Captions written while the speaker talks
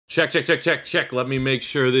Check, check, check, check, check. Let me make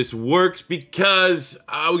sure this works because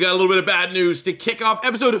we got a little bit of bad news to kick off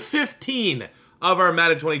episode 15 of our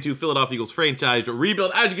Madden 22 Philadelphia Eagles franchise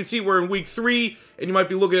rebuild. As you can see, we're in week 3, and you might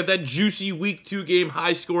be looking at that juicy week 2 game,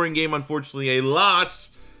 high-scoring game. Unfortunately, a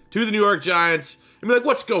loss to the New York Giants. And be like,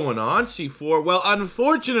 what's going on, C4? Well,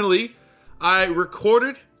 unfortunately, I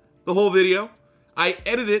recorded the whole video. I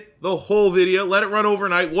edited the whole video, let it run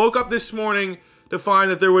overnight, woke up this morning to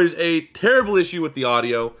find that there was a terrible issue with the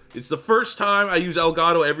audio. It's the first time I use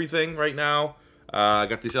Elgato everything right now. I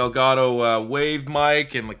got this Elgato wave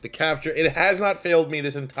mic and like the capture. It has not failed me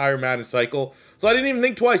this entire Madden cycle. So I didn't even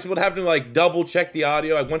think twice about having to like double check the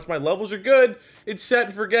audio. Once my levels are good, it's set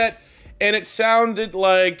and forget. And it sounded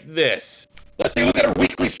like this. Let's take a look at our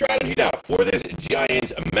weekly strategy now for this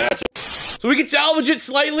Giants matchup. So we can salvage it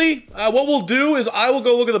slightly. What we'll do is I will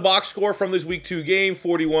go look at the box score from this week 2 game,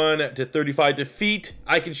 41-35 defeat.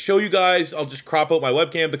 I can show you guys, I'll just crop out my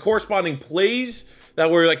webcam, the corresponding plays that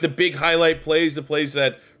were like the big highlight plays, the plays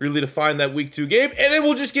that really define that week 2 game. And then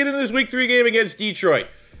we'll just get into this week 3 game against Detroit.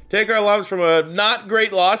 Take our lumps from a not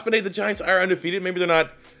great loss, but hey, the Giants are undefeated. Maybe they're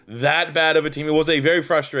not that bad of a team. It was a very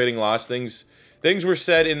frustrating loss. Things were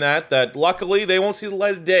said in that luckily they won't see the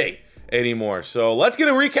light of day anymore. So let's get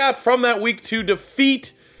a recap from that week 2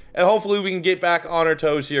 defeat, and hopefully we can get back on our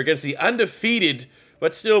toes here against the undefeated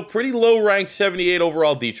but still pretty low-ranked 78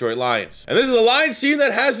 overall Detroit Lions. And this is a Lions team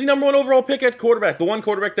that has the #1 overall pick at quarterback, the one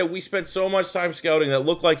quarterback that we spent so much time scouting that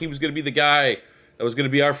looked like he was going to be the guy that was going to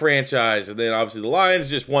be our franchise. And then obviously the Lions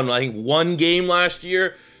just won, I think, 1 game last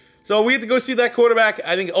year. So we have to go see that quarterback,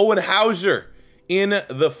 I think Owen Hauser, in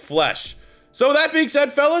the flesh. So that being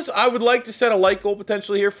said, fellas, I would like to set a like goal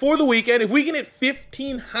potentially here for the weekend. If we can hit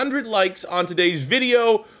 1,500 likes on today's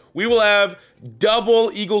video, we will have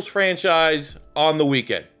double Eagles franchise on the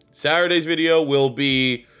weekend. Saturday's video will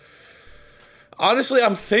be, honestly,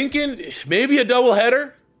 I'm thinking maybe a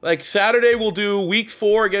doubleheader. Like Saturday, we'll do week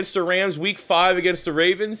 4 against the Rams, week 5 against the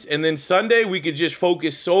Ravens, and then Sunday, we could just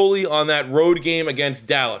focus solely on that road game against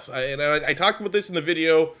Dallas. I talked about this in the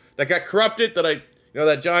video that got corrupted,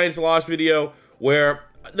 that Giants loss video, where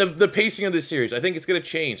the pacing of this series, I think it's going to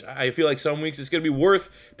change. I feel like some weeks it's going to be worth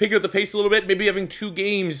picking up the pace a little bit, maybe having 2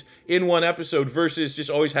 games in one episode versus just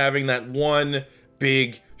always having that one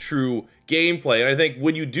big, true gameplay. And I think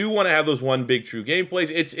when you do want to have those one big, true gameplays,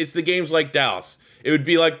 it's the games like Dallas. It would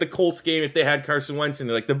be like the Colts game if they had Carson Wentz in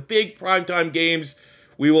there. Like the big primetime games,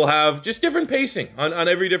 we will have just different pacing on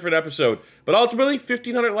every different episode. But ultimately,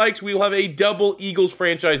 1,500 likes, we will have a double Eagles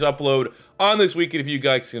franchise upload on this weekend if you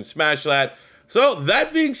guys can smash that. So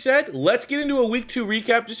that being said, let's get into a week 2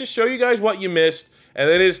 recap just to show you guys what you missed. And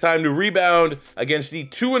then it is time to rebound against the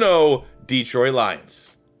 2-0 Detroit Lions.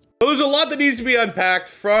 So there's a lot that needs to be unpacked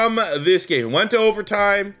from this game. It went to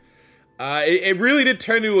overtime. It really did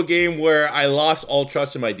turn into a game where I lost all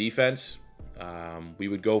trust in my defense. We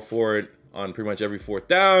would go for it on pretty much every 4th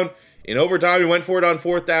down. In overtime, we went for it on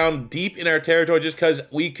 4th down, deep in our territory, just because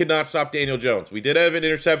we could not stop Daniel Jones. We did have an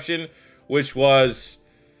interception, which was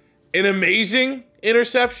an amazing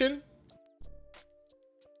interception.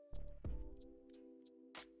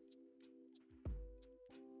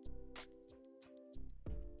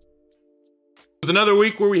 It was another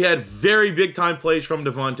week where we had very big-time plays from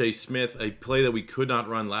Devontae Smith. A play that we could not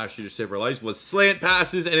run last year to save our lives was slant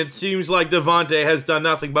passes, and it seems like Devontae has done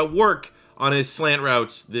nothing but work on his slant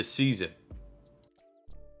routes this season.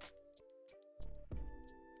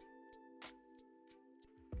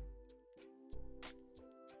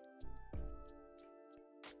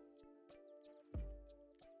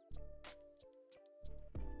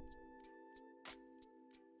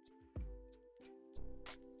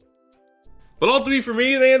 But ultimately for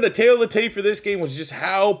me, man, the tail of the tape for this game was just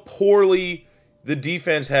how poorly the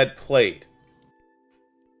defense had played.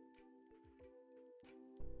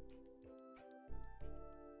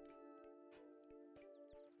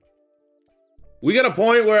 We got a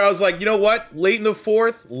point where I was like, you know what? Late in the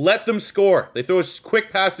 4th, let them score. They throw a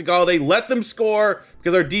quick pass to Galladay, let them score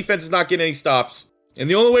because our defense is not getting any stops. And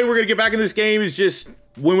the only way we're going to get back in this game is just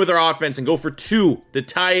win with our offense and go for 2 to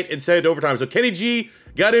tie it and send it to overtime. So Kenny G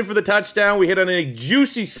got in for the touchdown. We hit on a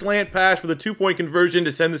juicy slant pass for the 2-point conversion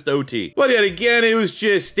to send this to OT. But yet again, it was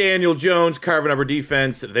just Daniel Jones carving up our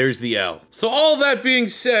defense. There's the L. So all that being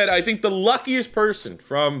said, I think the luckiest person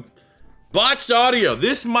from botched audio,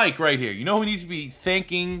 this mic right here, you know who needs to be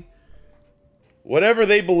thanking whatever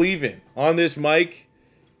they believe in on this mic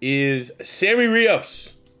is Sammy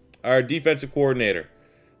Rios, our defensive coordinator.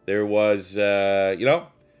 There was,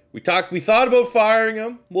 we thought about firing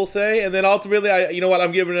him, we'll say, and then ultimately, you know what,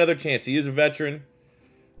 I'm giving him another chance. He is a veteran.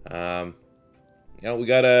 We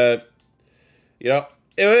gotta,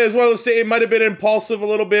 it was one of those, it might have been impulsive a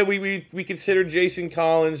little bit. We considered Jason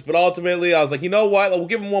Collins, but ultimately I was like, you know what? We'll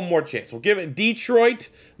give him one more chance. We'll give it Detroit.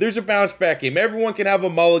 There's a bounce back game. Everyone can have a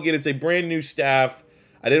mulligan. It's a brand new staff.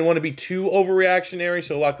 I didn't want to be too overreactionary,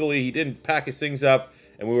 so luckily he didn't pack his things up,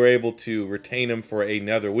 and we were able to retain him for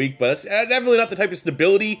another week. But that's definitely not the type of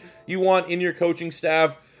stability you want in your coaching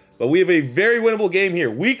staff. But we have a very winnable game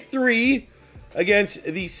here. Week 3 against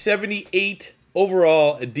the 78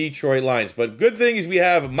 overall Detroit Lions. But good thing is we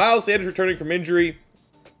have Miles Sanders returning from injury.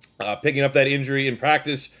 Picking up that injury in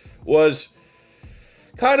practice was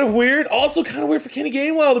kind of weird. Also kind of weird for Kenny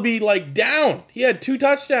Gainwell to be, like, down. He had 2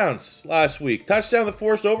 touchdowns last week. Touchdown that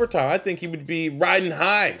forced overtime. I think he would be riding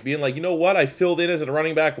high, being like, you know what? I filled in as a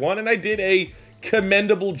running back 1, and I did a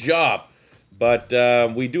commendable job. But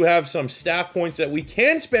we do have some staff points that we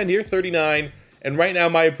can spend here, 39. And right now,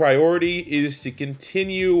 my priority is to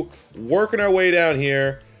continue working our way down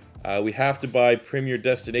here. We have to buy Premier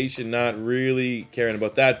Destination, not really caring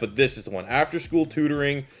about that, but this is the one. After school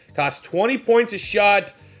tutoring costs 20 points a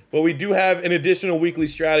shot, but we do have an additional weekly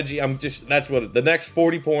strategy. That's what the next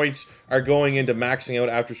 40 points are going into maxing out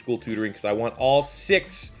after school tutoring because I want all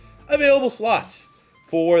 6 available slots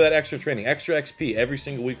for that extra training, extra XP every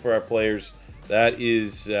single week for our players. That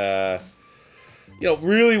is, really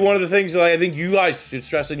one of the things that I think you guys should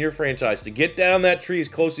stress in your franchise, to get down that tree as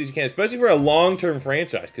close as you can, especially for a long-term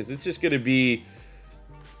franchise, because it's just going to be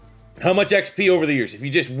how much XP over the years if you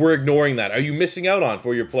just were ignoring that. Are you missing out on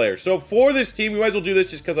for your players? So for this team, we might as well do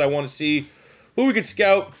this just because I want to see who we can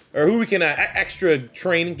scout or who we can extra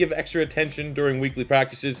train and give extra attention during weekly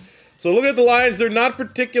practices. So looking at the Lions, they're not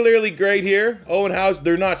particularly great here. Owen Hauser,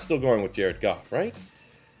 they're not still going with Jared Goff, right?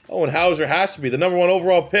 Owen Hauser has to be the #1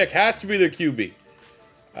 overall pick, has to be their QB.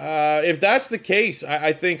 If that's the case,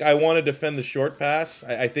 I think I want to defend the short pass.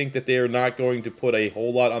 I think that they are not going to put a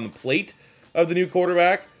whole lot on the plate of the new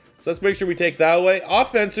quarterback. So let's make sure we take that away.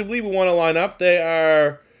 Offensively, we want to line up. They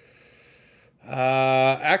are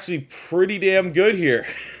actually pretty damn good here.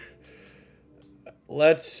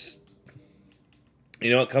 It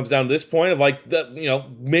comes down to this point of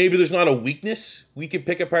maybe there's not a weakness we could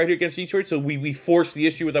pick apart here against Detroit, so we force the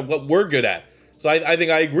issue with what we're good at. So I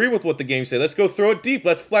think I agree with what the game say. Let's go throw it deep.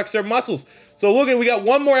 Let's flex our muscles. So look, we got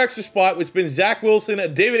one more extra spot, which has been Zach Wilson,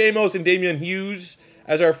 David Amos, and Damian Hughes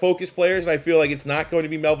as our focus players, and I feel like it's not going to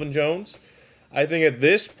be Melvin Jones. I think at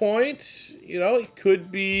this point, it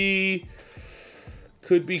could be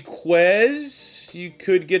Quez. You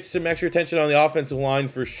could get some extra attention on the offensive line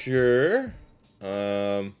for sure.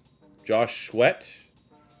 Josh Sweat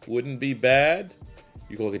wouldn't be bad.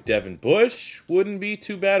 You can look at Devin Bush, wouldn't be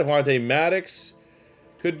too bad. Avonte Maddox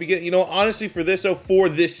could be getting, honestly, for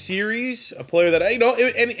this series, a player that,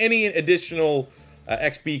 any additional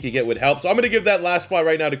XP could get would help. So I'm going to give that last spot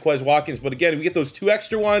right now to Quez Watkins. But again, if we get those 2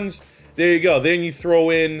 extra ones, there you go. Then you throw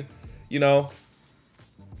in,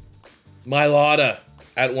 Mailata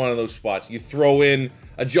at one of those spots. You throw in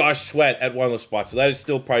a Josh Sweat at one of those spots. So that is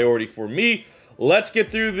still priority for me. Let's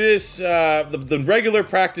get through this, the regular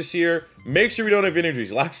practice here. Make sure we don't have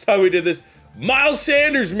injuries. Last time we did this, Miles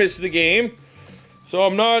Sanders missed the game. So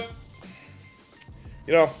I'm not,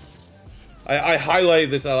 I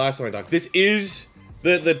highlighted this last time I talked. This is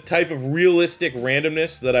the type of realistic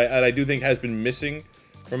randomness that I do think has been missing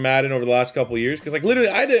from Madden over the last couple of years. Because, literally,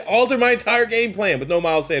 I had to alter my entire game plan with no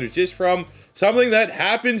Miles Sanders just from something that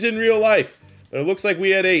happens in real life. But it looks like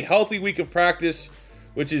we had a healthy week of practice,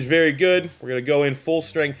 which is very good. We're going to go in full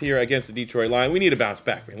strength here against the Detroit Lions. We need to bounce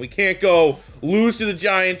back, man. We can't go lose to the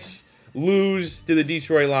Giants, lose to the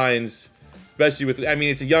Detroit Lions, especially with,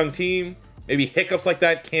 it's a young team. Maybe hiccups like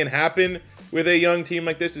that can happen with a young team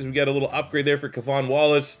like this as we get a little upgrade there for Kevon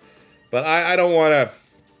Wallace. But I don't want to,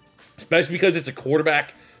 especially because it's a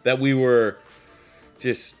quarterback that we were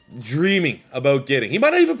just dreaming about getting. He might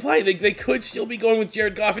not even play. They could still be going with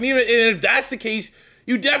Jared Goff. And if that's the case,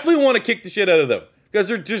 you definitely want to kick the shit out of them, because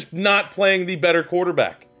they're just not playing the better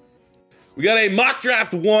quarterback. We got a mock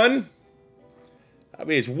draft 1.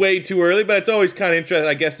 It's way too early, but it's always kind of interesting,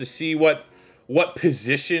 I guess, to see what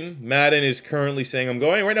position Madden is currently saying I'm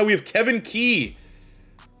going. Right now we have Kevin Key,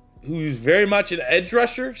 who's very much an edge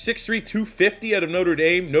rusher, 6'3", 250 out of Notre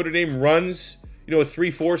Dame. Notre Dame runs, a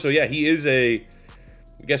 3-4, so yeah, he is I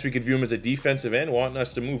guess we could view him as a defensive end, wanting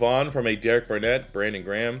us to move on from a Derek Barnett, Brandon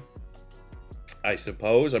Graham, I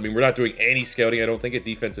suppose. We're not doing any scouting, I don't think, at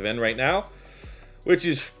defensive end right now, which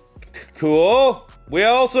is cool. We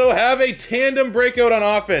also have a tandem breakout on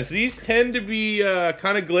offense. These tend to be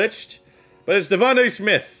kind of glitched, but it's Devontae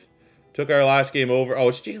Smith. Took our last game over. Oh,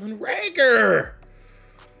 it's Jalen Reagor.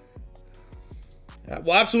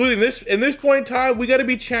 Well, absolutely. In this point in time, we got to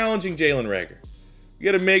be challenging Jalen Reagor.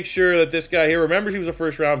 You got to make sure that this guy here remembers he was a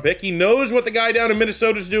first-round pick. He knows what the guy down in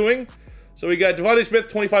Minnesota's doing. So we got Devontae Smith,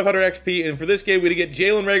 2,500 XP. And for this game, we're going to get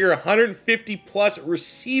Jalen Reagor, 150-plus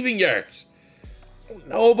receiving yards. I don't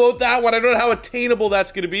know about that one. I don't know how attainable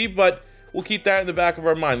that's going to be, but we'll keep that in the back of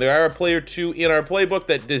our mind. There are a player or two in our playbook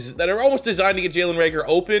that are almost designed to get Jalen Reagor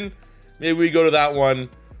open. Maybe we go to that one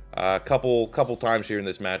a couple times here in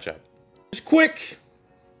this matchup. Just quick,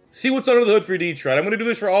 see what's under the hood for Detroit. I'm going to do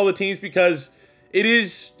this for all the teams because it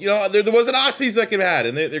is, you know, there was an offseason that could have had,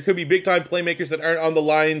 and there could be big-time playmakers that aren't on the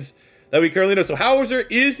lines that we currently know. So Hauser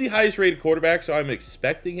is the highest-rated quarterback, so I'm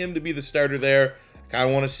expecting him to be the starter there. I kind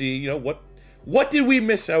of want to see, you know, what did we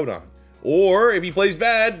miss out on? Or if he plays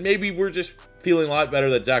bad, maybe we're just feeling a lot better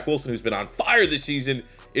that Zach Wilson, who's been on fire this season,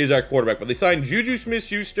 is our quarterback. But they signed Juju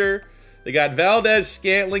Smith-Schuster. They got Valdez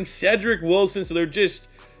Scantling, Cedric Wilson, so they're just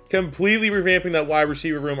completely revamping that wide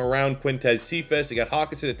receiver room around Quintez Cephas. They got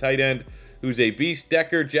Hawkinson at tight end, who's a beast.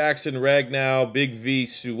 Decker, Jackson, Ragnow, Big V,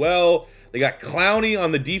 Sewell. They got Clowney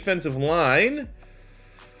on the defensive line.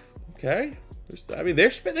 Okay. I mean, they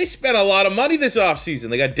spent a lot of money this offseason.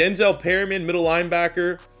 They got Denzel Perryman, middle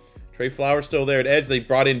linebacker. Trey Flowers still there at edge. They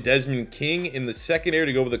brought in Desmond King in the secondary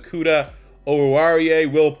to go with Akuda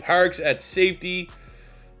Owarie, Will Parks at safety.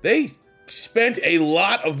 They spent a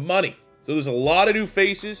lot of money. So there's a lot of new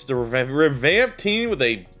faces. The revamped team with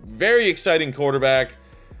a very exciting quarterback.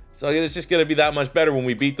 So it's just going to be that much better when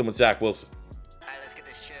we beat them with Zach Wilson. All right, let's get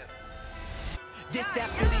this shit. This that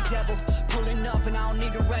Philly devil pulling up and I don't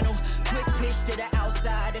need a rental. Quick pitch to the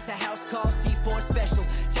outside. It's a house call C4 special.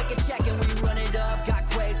 Take a check and we run it up. Got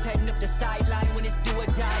Quez heading up the sideline when it's do or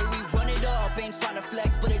die. We run it up. Ain't trying to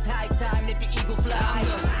flex, but it's high time that the eagle fly.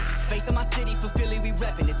 Face of my city for Philly, we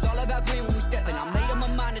reppin'. It's all about green when we steppin'. I made up my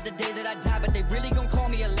mind at the day that I die, but they really gon' call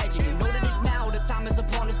me a legend. You know that it's now, the time is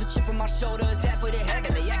upon us. The chip on my shoulder is halfway to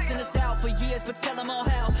heaven. They X'ing us out for years, but tell them all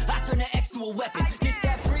hell. I turn the X to a weapon. This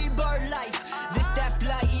that free bird life. This that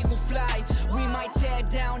fly, eagle fly. We might tear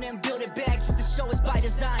down and build it back just to show us by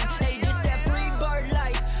design. Hey, this that free bird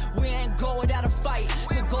life. We ain't go without a fight.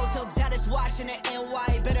 So go tell Dallas, Washington,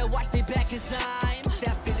 NY. Better watch they back cause I'm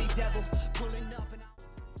that Philly devil pulling up and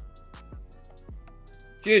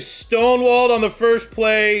just stonewalled on the first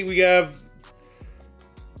play. We have...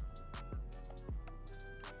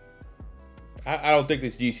 I don't think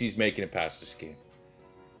this DC's making it past this game.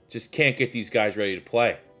 Just can't get these guys ready to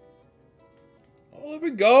play. Oh, there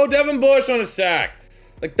we go. Devin Bush on a sack.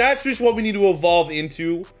 Like, that's just what we need to evolve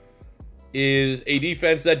into, is a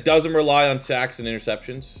defense that doesn't rely on sacks and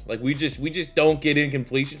interceptions. Like, we just don't get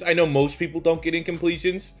incompletions. I know most people don't get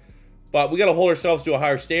incompletions, but we got to hold ourselves to a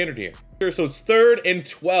higher standard here. So it's 3rd and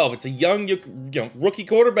 12. It's a young, rookie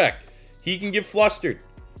quarterback. He can get flustered.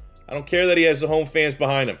 I don't care that he has the home fans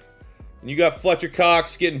behind him. And you got Fletcher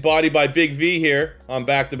Cox getting bodied by Big V here on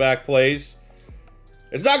back-to-back plays.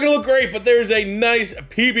 It's not going to look great, but there's a nice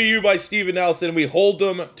PBU by Steven Nelson. We hold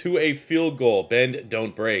them to a field goal. Bend,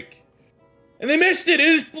 don't break. And they missed it. It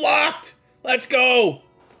is blocked. Let's go.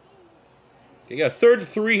 Okay, got a 3rd and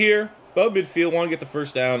 3 here. Above midfield. Want to get the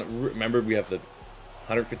first down. Remember, we have the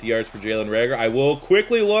 150 yards for Jalen Reagor. I will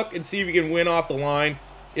quickly look and see if we can win off the line.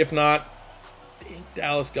 If not, I think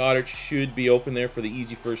Dallas Goedert should be open there for the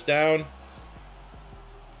easy first down.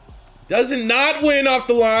 Doesn't not win off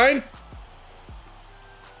the line.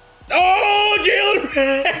 Oh,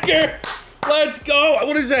 Jalen Reagor! Let's go.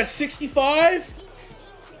 What is that, 65?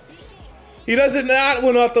 He doesn't not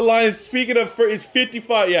win off the line. Speaking of, it's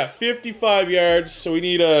 55. Yeah, 55 yards. So we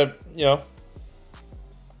need a,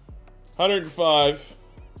 105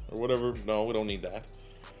 or whatever. No, we don't need that.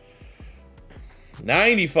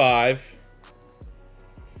 95.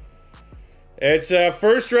 It's a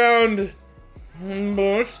first round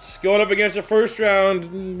boost. Going up against a first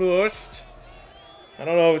round boost. I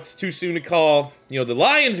don't know if it's too soon to call, the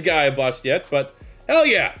Lions guy a bust yet, but hell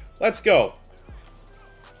yeah. Let's go.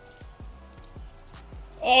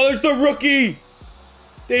 Oh, there's the rookie.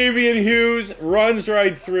 Davian Hughes runs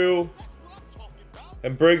right through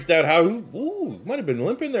and breaks down ooh, might have been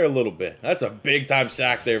limping there a little bit. That's a big time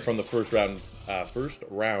sack there from the first round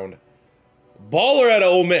baller out of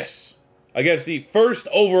Ole Miss against the first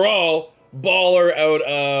overall baller out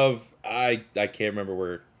of, I can't remember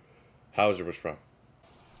where Hauser was from.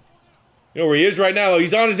 You know where he is right now?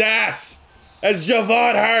 He's on his ass as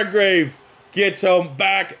Javon Hargrave gets home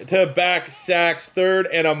back-to-back sacks, 3rd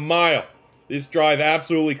and a mile. This drive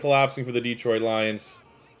absolutely collapsing for the Detroit Lions.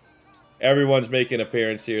 Everyone's making an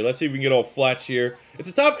appearance here. Let's see if we can get old Fletch here. It's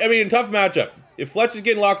a tough matchup. If Fletch is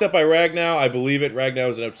getting locked up by Ragnow, I believe it.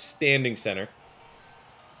 Ragnow is an outstanding center.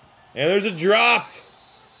 And there's a drop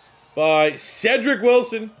by Cedric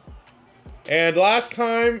Wilson. And last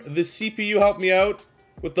time, the CPU helped me out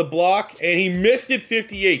with the block, and he missed it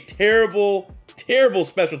 58. Terrible, terrible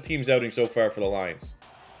special teams outing so far for the Lions.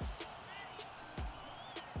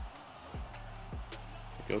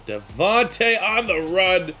 Go Devontae on the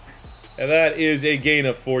run, and that is a gain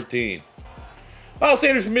of 14. Miles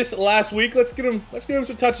Sanders missed it last week. Let's get him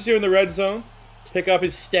some touches here in the red zone. Pick up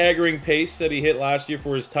his staggering pace that he hit last year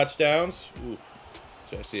for his touchdowns. Ooh,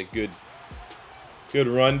 it's actually a good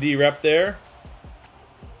run D rep there.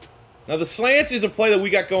 Now the slants is a play that we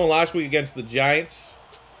got going last week against the Giants.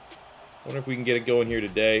 Wonder if we can get it going here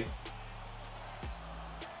today.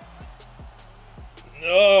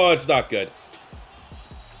 Oh, it's not good.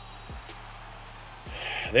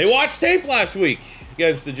 They watched tape last week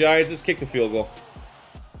against the Giants. Let's kick the field goal.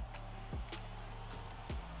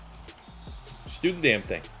 Just do the damn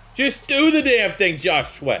thing. Just do the damn thing,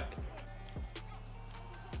 Josh Sweat.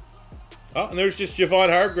 Oh, and there's just Javon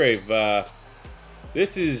Hargrave.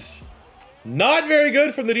 This is not very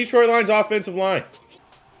good from the Detroit Lions offensive line.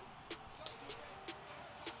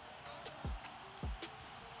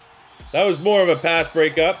 That was more of a pass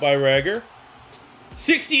breakup by Reagor.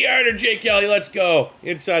 60-yarder, Jake Elliott. Let's go.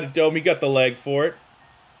 Inside the dome. He got the leg for it.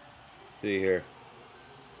 Let's see here.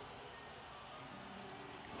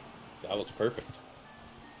 That looks perfect.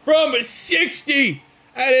 From a 60!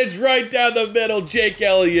 And it's right down the middle. Jake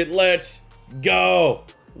Elliott. Let's go.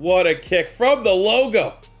 What a kick from the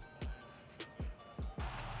logo.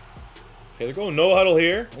 Okay, they're going no huddle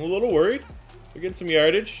here. I'm a little worried. They're getting some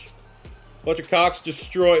yardage. Fletcher Cox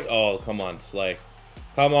destroyed. Oh, come on, Slay.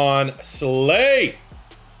 Come on, Slay!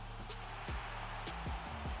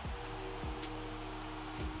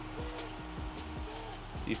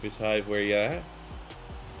 Cephas Hive, where you at?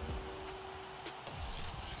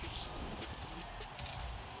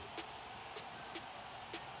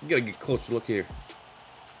 You gotta get a closer look here.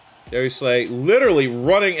 Darius Slay literally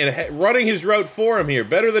running his route for him here.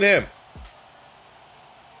 Better than him.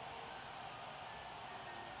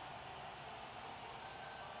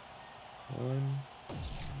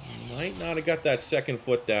 Might not have got that second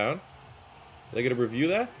foot down. Are they going to review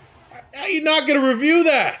that? How are you not going to review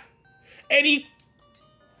that? And he...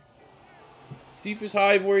 Cephas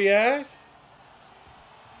Hive, where you at?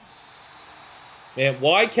 Man,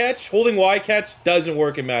 Y catch, holding Y catch doesn't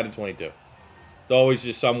work in Madden 22. It's always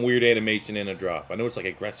just some weird animation in a drop. I know it's like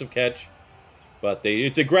aggressive catch, but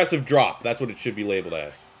it's aggressive drop. That's what it should be labeled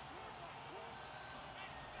as.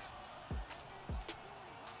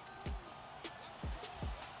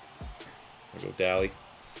 There we go, Dally.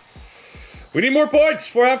 We need more points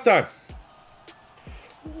for halftime.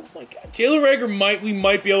 Oh my god. Jalen Reagor we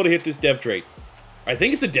might be able to hit this dev trait. I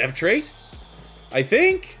think it's a dev trait. I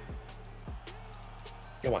think.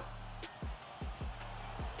 Come on.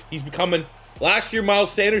 He's becoming... Last year,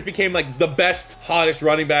 Miles Sanders became like the best, hottest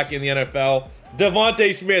running back in the NFL.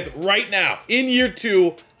 Devontae Smith, right now, in year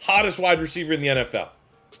 2, hottest wide receiver in the NFL.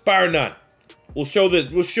 Bar none. We'll show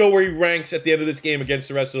where he ranks at the end of this game against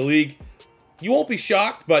the rest of the league. You won't be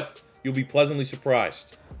shocked, but you'll be pleasantly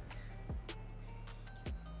surprised.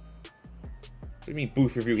 What do you mean,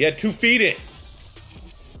 booth review? He had 2 feet in.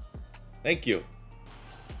 Thank you.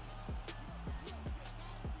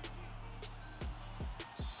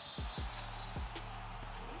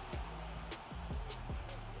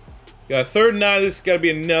 Got a 3rd and 9. This has got to be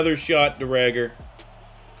another shot to Reagor.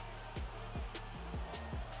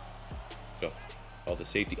 Let's go. Oh, the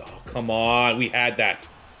safety. Oh, come on. We had that.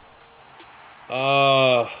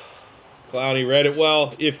 Clowney read it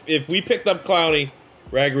well. If we picked up Clowney,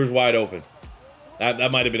 Reagor was wide open.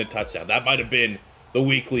 That might have been a touchdown. That might have been the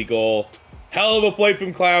weekly goal. Hell of a play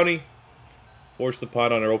from Clowney. Forced the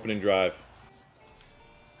punt on our opening drive.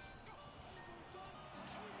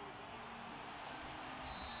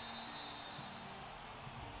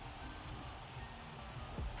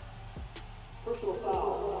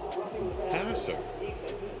 Passer. There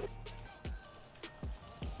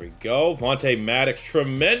we go. Vontae Maddox.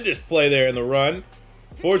 Tremendous play there in the run.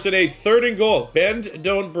 Forcing a 3rd and goal. Bend,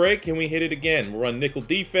 don't break. Can we hit it again? We'll run nickel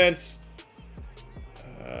defense.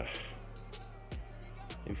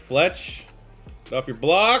 Maybe Fletch. Get off your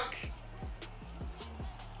block.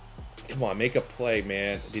 Come on, make a play,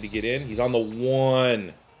 man. Did he get in? He's on the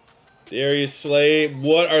 1. Darius Slay.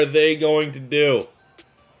 What are they going to do?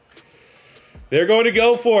 They're going to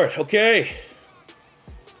go for it. Okay.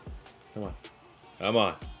 Come on. Come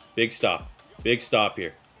on. Big stop. Big stop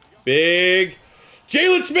here. Big.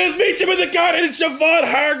 Jalen Smith meets him in the gun, and it's Javon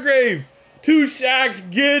Hargrave. 2 sacks,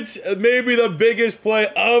 gets maybe the biggest play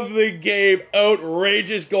of the game.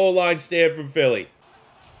 Outrageous goal line stand from Philly.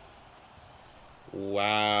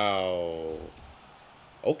 Wow.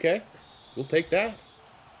 Okay. We'll take that.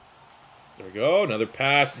 There we go. Another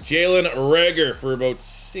pass. Jalen Reagor for about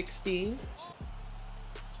 16.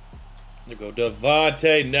 There we go.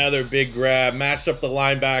 Devontae. Another big grab. Matched up the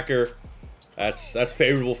linebacker. That's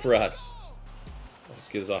favorable for us. Let's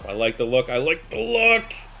get us off. I like the look. I like the look.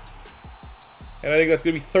 And I think that's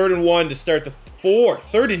going to be 3rd and 1 to start the 4.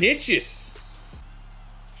 3rd and inches.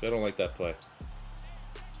 Actually, I don't like that play.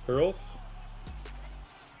 Curls.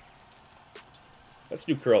 Let's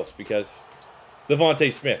do curls because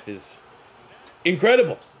Devontae Smith is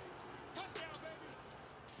incredible.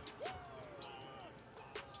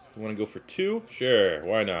 You want to go for 2? Sure,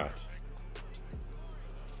 why not?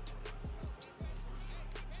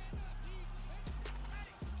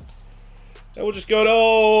 And we'll just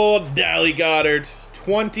go to Dally Goddard.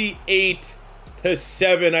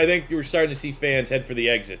 28-7. I think we're starting to see fans head for the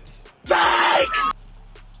exits. Psych!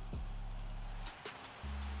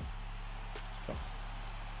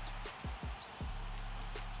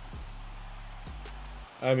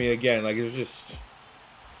 I mean, again, like, it's just...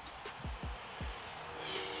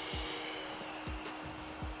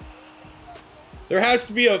 There has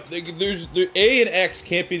to be a... A and X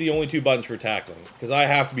can't be the only 2 buttons for tackling, because I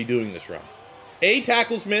have to be doing this wrong. A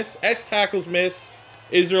tackles miss, S tackles miss.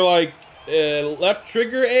 Is there, like, left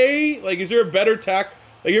trigger A? Like, is there a better tack?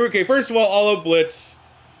 Like, okay, first of all out blitz.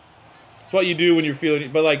 That's what you do when you're feeling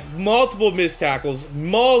it. But, like, multiple missed tackles,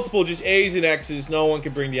 multiple just A's and X's. No one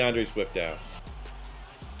can bring DeAndre Swift down.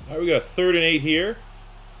 All right, we got a 3rd and 8 here.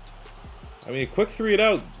 I mean, a quick 3 it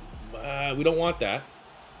out. We don't want that.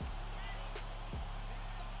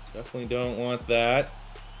 Definitely don't want that.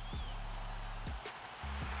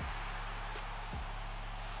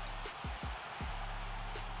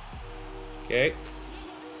 Okay.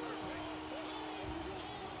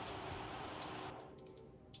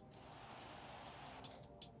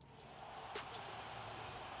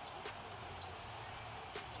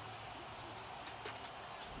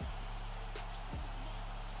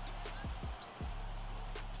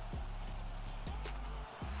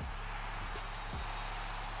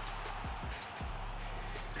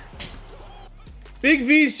 Big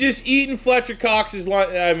V's just eating Fletcher Cox's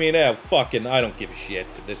line. I mean, fucking, I don't give a shit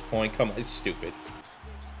at this point. Come on, it's stupid.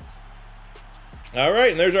 All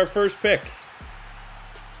right, and there's our first pick.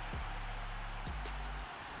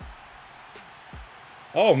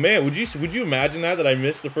 Oh man, would you imagine that I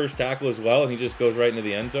missed the first tackle as well, and he just goes right into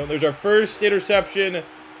the end zone? There's our first interception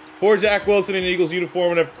for Zach Wilson in an Eagles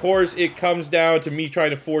uniform, and of course, it comes down to me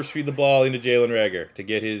trying to force feed the ball into Jalen Reagor to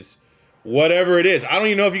get his whatever it is. I don't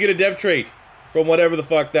even know if you get a dev trait from whatever the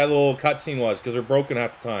fuck that little cutscene was, because they're broken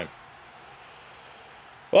half the time.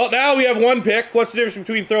 Well, now we have 1 pick. What's the difference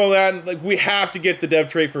between throwing that and, like, we have to get the dev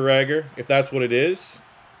trait for Reagor, if that's what it is.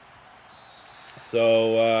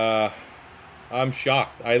 So, I'm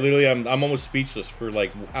shocked. I'm almost speechless for,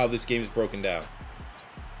 like, how this game is broken down.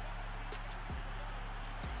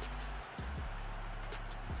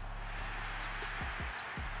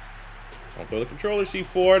 Don't throw the controller,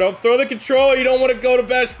 C4. Don't throw the controller. You don't want to go to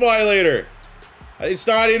Best Buy later. It's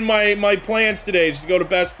not in my plans today just to go to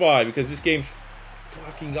Best Buy because this game's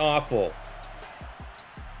fucking awful.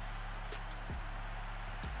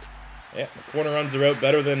 Yeah, the corner runs are out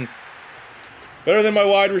better than my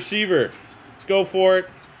wide receiver. Let's go for it.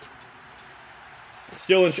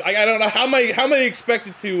 Still in I don't know how am I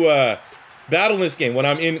expected to battle this game when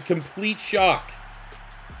I'm in complete shock.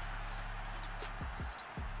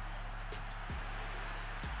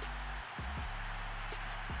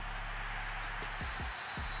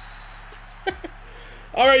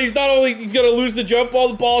 All right, he's gonna lose the jump ball.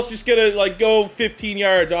 The ball's just gonna like go 15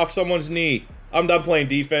 yards off someone's knee. I'm done playing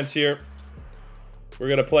defense here. We're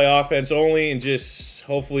gonna play offense only and just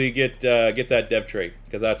hopefully get that dev trait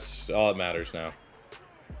because that's all that matters now.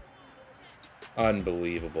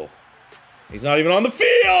 Unbelievable. He's not even on the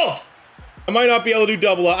field. I might not be able to do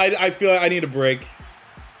double. I feel like I need a break.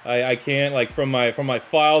 I can't, like, from my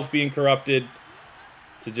files being corrupted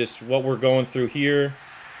to just what we're going through here.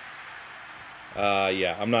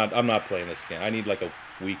 Yeah, I'm not playing this game. I need like a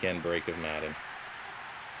weekend break of Madden.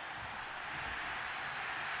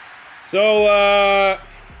 So,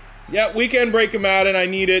 yeah, weekend break of Madden. I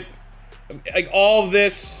need it. Like all of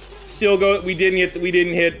this still go. We didn't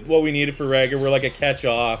hit what we needed for Reagor. We're like a catch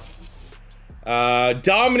off.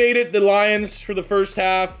 Dominated the Lions for the first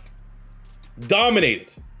half.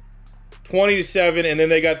 Dominated. 20-7, and then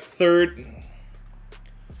they got third.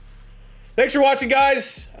 Thanks for watching,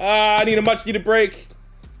 guys. I need a much-needed break.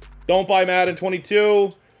 Don't buy Madden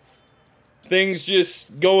 22. Things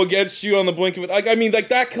just go against you on the blink of it. Like, I mean, like,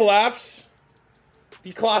 that collapse.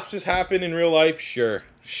 The collapses happen in real life? Sure.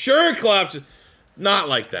 Sure, collapses. Not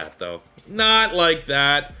like that, though. Not like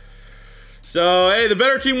that. So, hey, the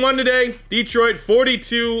better team won today. Detroit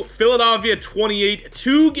 42, Philadelphia 28.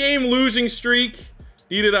 2-game losing streak.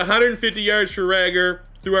 Needed 150 yards for Reagor.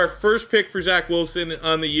 Threw our first pick for Zach Wilson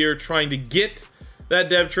on the year, trying to get that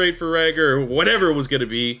dev trade for Reagor, or whatever it was going to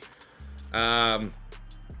be. Yeah,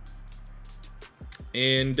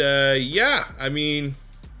 I mean,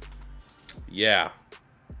 yeah.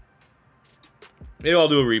 Maybe I'll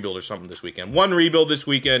do a rebuild or something this weekend. One rebuild this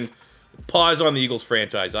weekend. Pause on the Eagles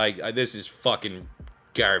franchise. This is fucking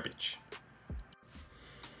garbage.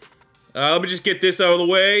 Let me just get this out of the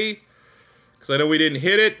way, because I know we didn't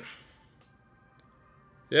hit it.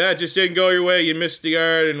 Yeah, it just didn't go your way. You missed the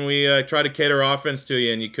yard, and we tried to cater offense to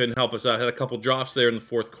you, and you couldn't help us out. Had a couple drops there in the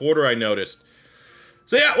fourth quarter, I noticed.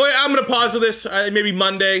 So yeah, wait, I'm gonna pause with this. Maybe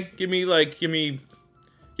Monday. Give me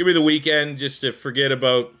the weekend just to forget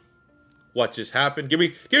about what just happened. Give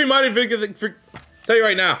me Monday. Tell you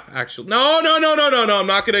right now, actually. No. I'm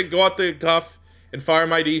not gonna go out the cuff and fire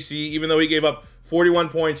my DC, even though he gave up 41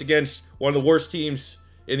 points against one of the worst teams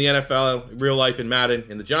in the NFL, real life in Madden,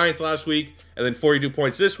 in the Giants last week, and then 42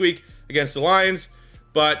 points this week against the Lions.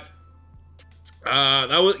 But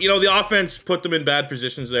that was, the offense put them in bad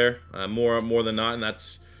positions there, more than not, and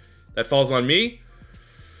that falls on me.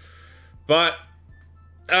 But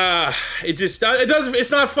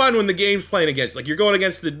it's not fun when the game's playing against. Like, you're going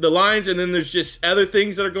against the Lions, and then there's just other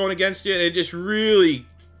things that are going against you, and it just really,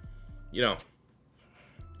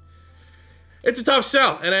 it's a tough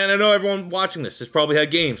sell. And I know everyone watching this has probably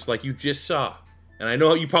had games like you just saw. And I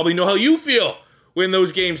know you probably know how you feel when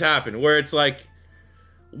those games happen, where it's like,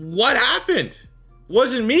 what happened?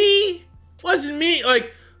 Wasn't me.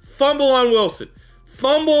 Like, fumble on Wilson.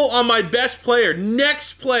 Fumble on my best player.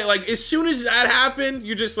 Next play. Like, as soon as that happened,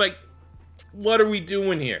 you're just like, what are we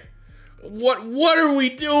doing here? What are we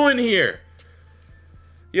doing here?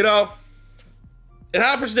 It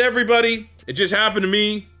happens to everybody. It just happened to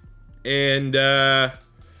me. And yeah,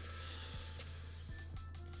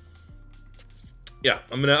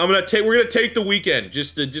 we're gonna take the weekend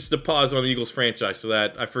just to pause on the Eagles franchise so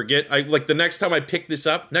that I forget. Like, the next time I pick this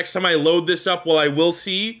up, next time I load this up, while I will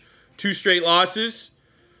see 2 straight losses,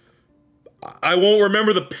 I won't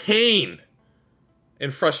remember the pain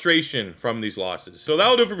and frustration from these losses. So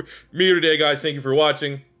that'll do it for me today, guys. Thank you for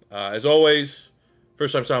watching. As always,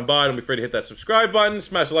 first time stopping by, don't be afraid to hit that subscribe button,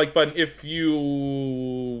 smash the like button if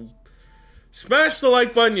you... Smash the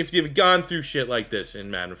like button if you've gone through shit like this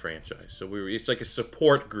in Madden franchise. So it's like a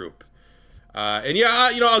support group. And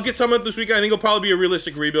yeah, I'll get some of it this weekend. I think it'll probably be a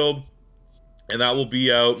realistic rebuild. And that will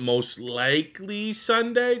be out most likely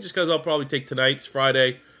Sunday, just because I'll probably take tonight's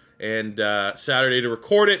Friday and Saturday to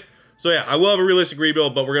record it. So yeah, I will have a realistic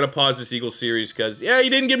rebuild, but we're going to pause this Eagles series because, yeah, he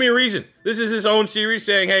didn't give me a reason. This is his own series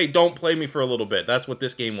saying, hey, don't play me for a little bit. That's what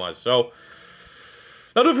this game was. So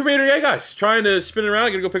that'll do it for me today, guys. Trying to spin it around. I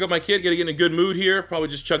gotta go pick up my kid. Gotta get in a good mood here. Probably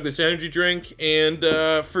just chug this energy drink and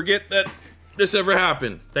forget that this ever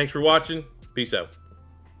happened. Thanks for watching. Peace out.